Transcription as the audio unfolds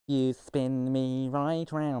You spin me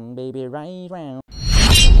right round, baby, right round.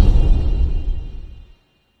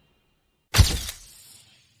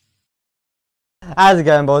 How's it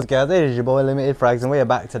going, boys and girls? It is your boy Limited Frags, and we are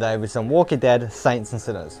back today with some Walking Dead Saints and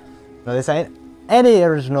Sinners. Now, this ain't any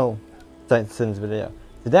original Saints and Sinners video.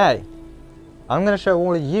 Today, I'm going to show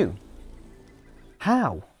all of you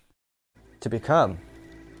how to become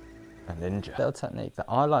a ninja. A little technique that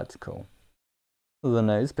I like to call the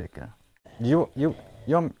nose picker. You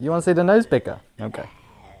want to see the nose picker? Okay,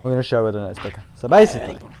 we're going to show her the nose picker. So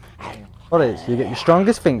basically, what it is, you get your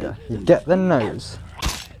strongest finger, you get the nose,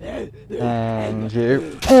 and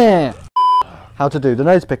you how to do the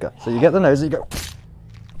nose picker. So you get the nose, and you go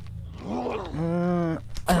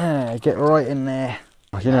get right in there.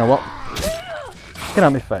 You know what? Get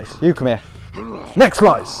out my face. You come here. Next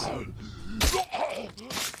slice.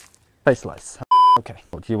 Face slice. Okay.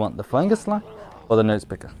 What do you want, the finger slice or the nose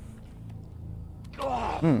picker?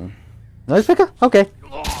 Nose picker? Okay.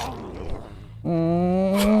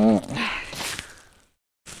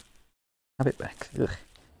 Have it back. Ugh.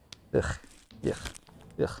 Ugh. Yuck.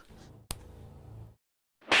 Yuck.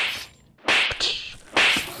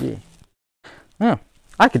 Yeah. Oh,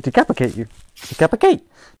 I could decapitate you. Decapitate.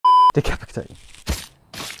 Decapitate you.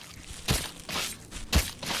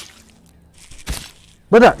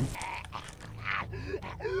 What that?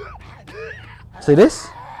 See this?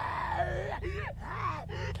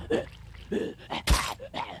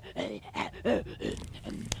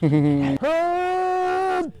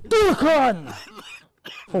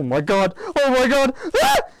 Oh my god! Oh my god!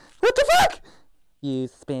 Ah! What the fuck? You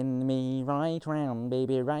spin me right round,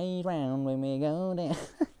 baby, right round when we go down.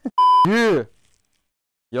 Yeah!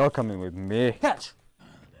 You're coming with me. Catch!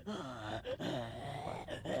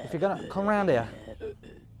 If you're gonna come round here.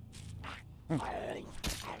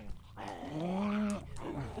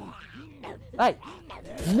 Hey!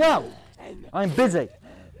 No! I'm busy!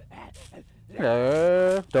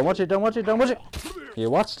 No! Don't watch it, don't watch it, don't watch it! You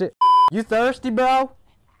watched it. You thirsty, bro?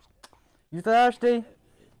 You thirsty?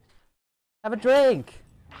 Have a drink!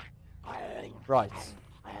 Right.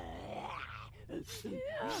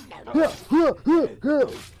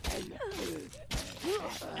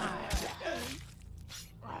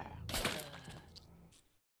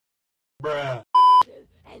 Bruh.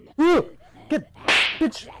 Get,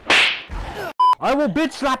 bitch! I will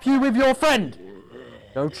bitch slap you with your friend!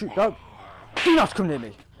 Don't you, don't. Do not come near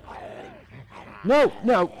me! No,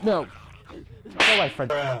 no, no! Go away,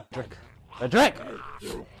 friend. Drink. A drink!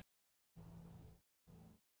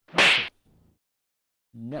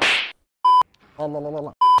 No. Oh, la, la,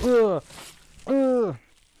 la.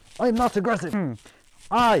 I'm not aggressive.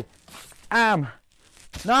 I am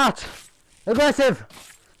not aggressive.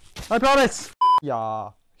 I promise. Yeah.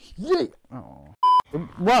 Yeah. Oh.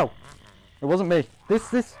 Whoa. It wasn't me.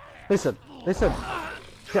 Listen.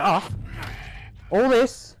 Get off. All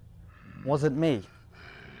this wasn't me.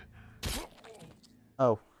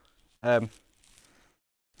 Oh. I'm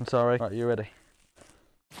sorry. Right, you ready?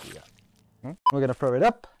 Yeah. We're gonna throw it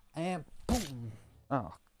up and boom.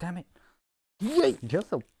 Oh, damn it. Yay! You're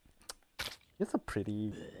so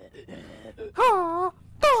pretty.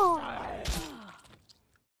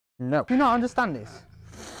 No. Do you not understand this?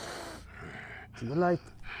 Do you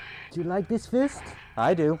like this fist?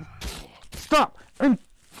 I do. Stop!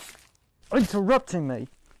 Interrupting me.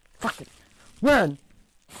 Fuck it. Run!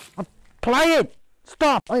 I'm playing!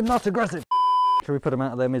 Stop! I'm not aggressive. Shall we put them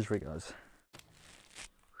out of their misery, guys?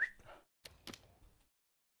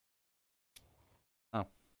 Oh.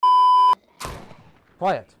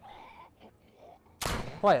 Quiet.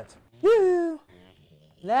 Quiet. Woo!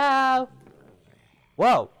 Hello!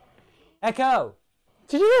 Whoa! Echo!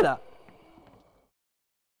 Did you hear that?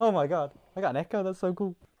 Oh my god. I got an echo, that's so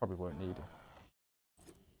cool. Probably won't need it.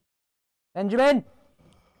 Benjamin!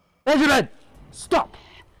 Benjamin! Stop!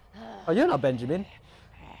 Oh, you're not Benjamin.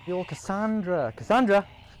 You're Cassandra. Cassandra!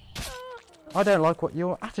 I don't like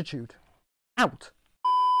your attitude. Out!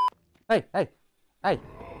 Hey!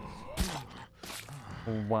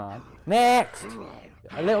 One. Next!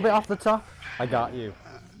 A little bit off the top. I got you.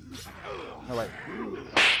 No, wait.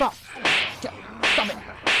 Stop! Stop it!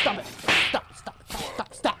 Stop it!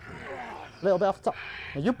 Stop! A little bit off the top.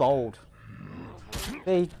 Now, you're bold.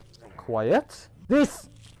 Be quiet. This!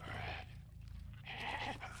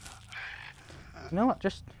 You know what?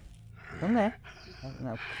 Just come there.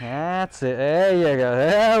 No, that's it. There you go.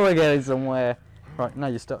 There we're getting somewhere. Right, now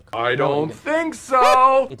you're stuck. I don't think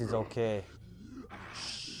so. It is okay.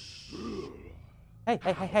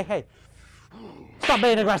 Hey. Stop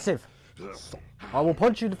being aggressive. I will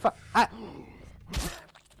punch you in the face.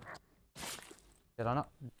 Did I not?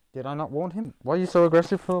 Did I not warn him? Why are you so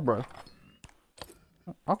aggressive for, bro?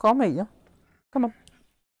 I'll meet you. Come on.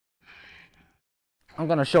 I'm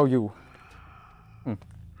gonna show you.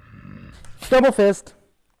 Double fist.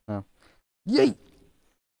 Oh. Yeet.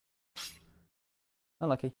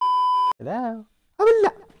 Unlucky. Hello. Hello.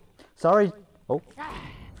 Sorry. Oh.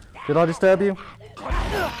 Did I disturb you?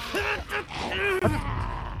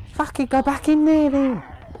 Fucking go back in there then.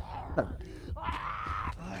 No.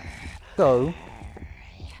 Go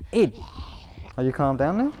in. Are you calmed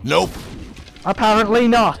down now? Nope. Apparently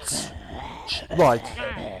not. Right.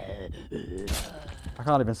 I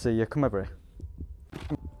can't even see you. Come over here.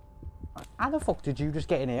 How the fuck did you just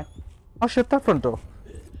get in here? I'll shut that front door.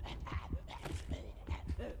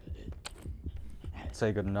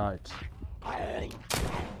 Say good night.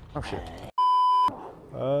 Oh shit.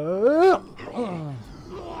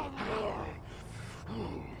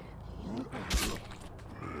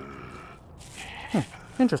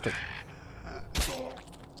 Interesting.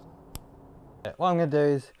 What I'm going to do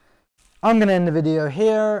is, I'm going to end the video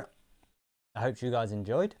here. I hope you guys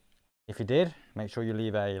enjoyed. If you did, make sure you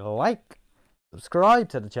leave a like. Subscribe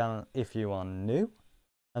to the channel if you are new.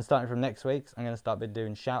 And starting from next week, I'm going to start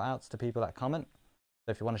doing shout outs to people that comment.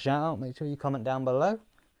 So if you want to shout out, make sure you comment down below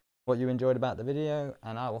what you enjoyed about the video.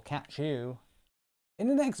 And I will catch you in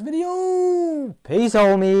the next video. Peace,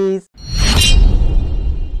 homies.